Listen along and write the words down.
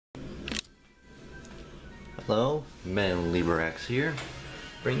Hello, MetaLibraX here,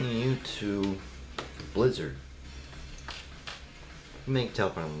 bringing you to Blizzard. You may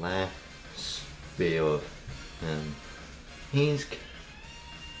tell from the last video of him, he's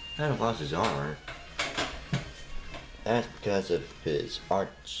kind of lost his armor. That's because of his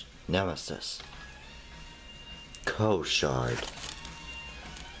arch nemesis, Koshard.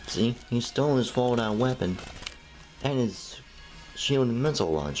 See, he stole his fold-out weapon and his shield and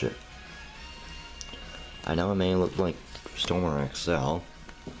missile launcher. I know it may look like Stormer XL,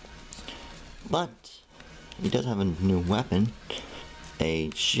 but he does have a new weapon, a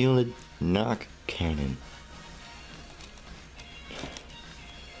shielded knock cannon.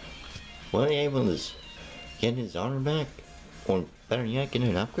 Was he able to get his armor back, or better yet, get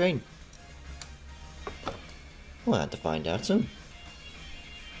an upgrade? We'll have to find out soon.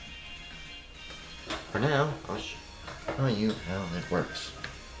 For now, I'll show you how it works.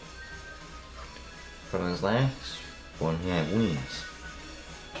 From his legs, one he had wings.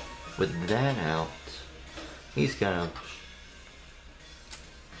 With that out, he's got a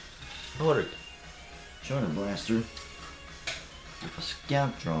shorter blaster with a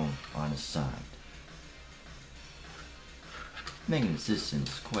scout drone on his side, making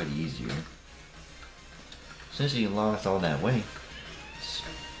assistance quite easier. Since he lost all that weight,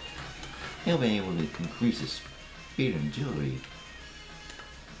 he'll be able to increase his speed and agility,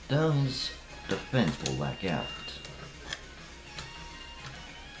 though his defense will lack out.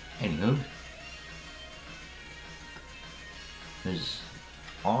 Anywho, his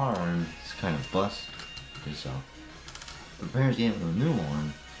arm is kind of busted, so prepares to get a new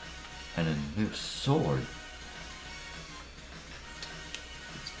arm and a new sword.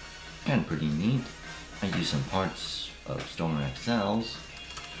 It's kind of pretty neat. I used some parts of Stormer XL's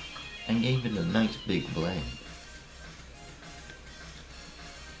and gave it a nice big blade.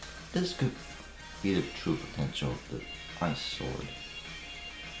 This could be the true potential of the ice sword.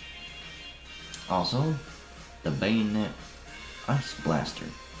 Also, the bayonet ice blaster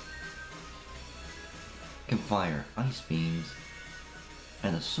can fire ice beams,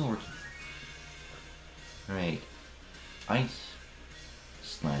 and the sword create ice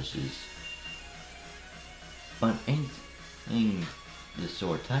slashes. But anything the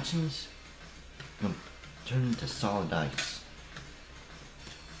sword touches will turn into solid ice.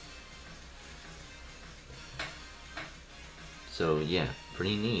 So yeah,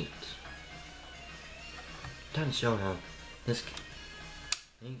 pretty neat. Time to show how this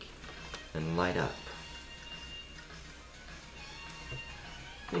thing can light up.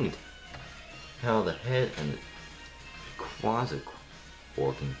 Neat. How the head and the quasi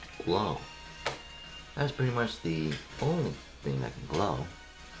core can glow. That's pretty much the only thing that can glow.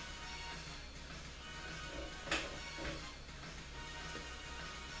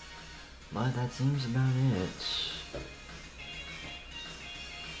 But that seems about it.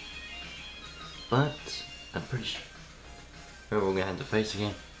 But I'm pretty sure who we're gonna have to face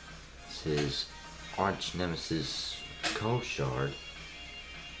again is his arch nemesis Koshard.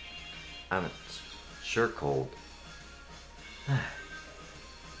 I'm Sheer Cold.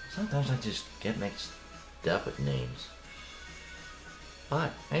 Sometimes I just get mixed up with names.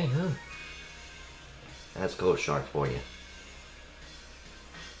 But anywho, that's Koshard for you.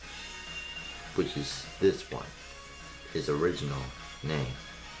 Which is this one, his original name.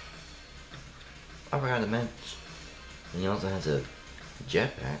 I forgot to mention, he also has a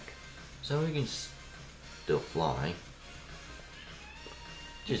jetpack, so he can still fly.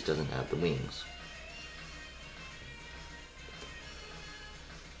 Just doesn't have the wings.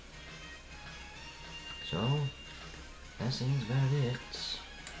 So, that seems about it.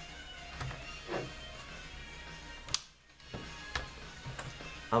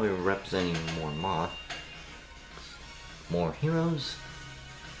 I'll be representing more heroes,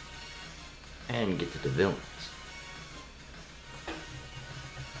 and get to the villains.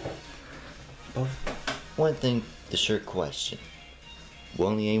 But one thing, the sure question.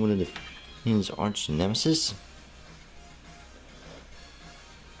 Will he able to defeat his arch nemesis?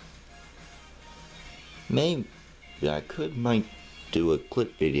 Maybe I might do a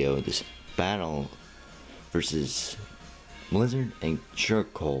clip video of this battle versus Blizzard and Sheer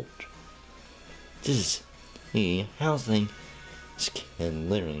Cold. This is how things can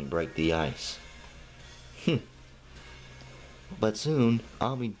literally break the ice. But soon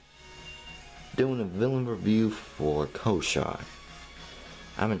I'll be doing a villain review for Koshard.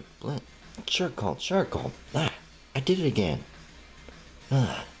 Sheer Cold. Ah, I did it again.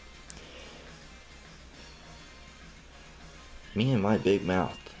 Me and my big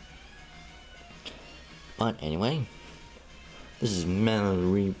mouth. But anyway, this is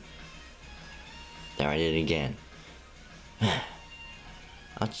MetaLibraX There I did it again.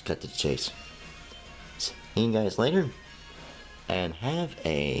 I'll just cut to the chase. See you guys later, and have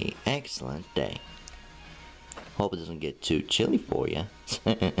a excellent day. Hope it doesn't get too chilly for you.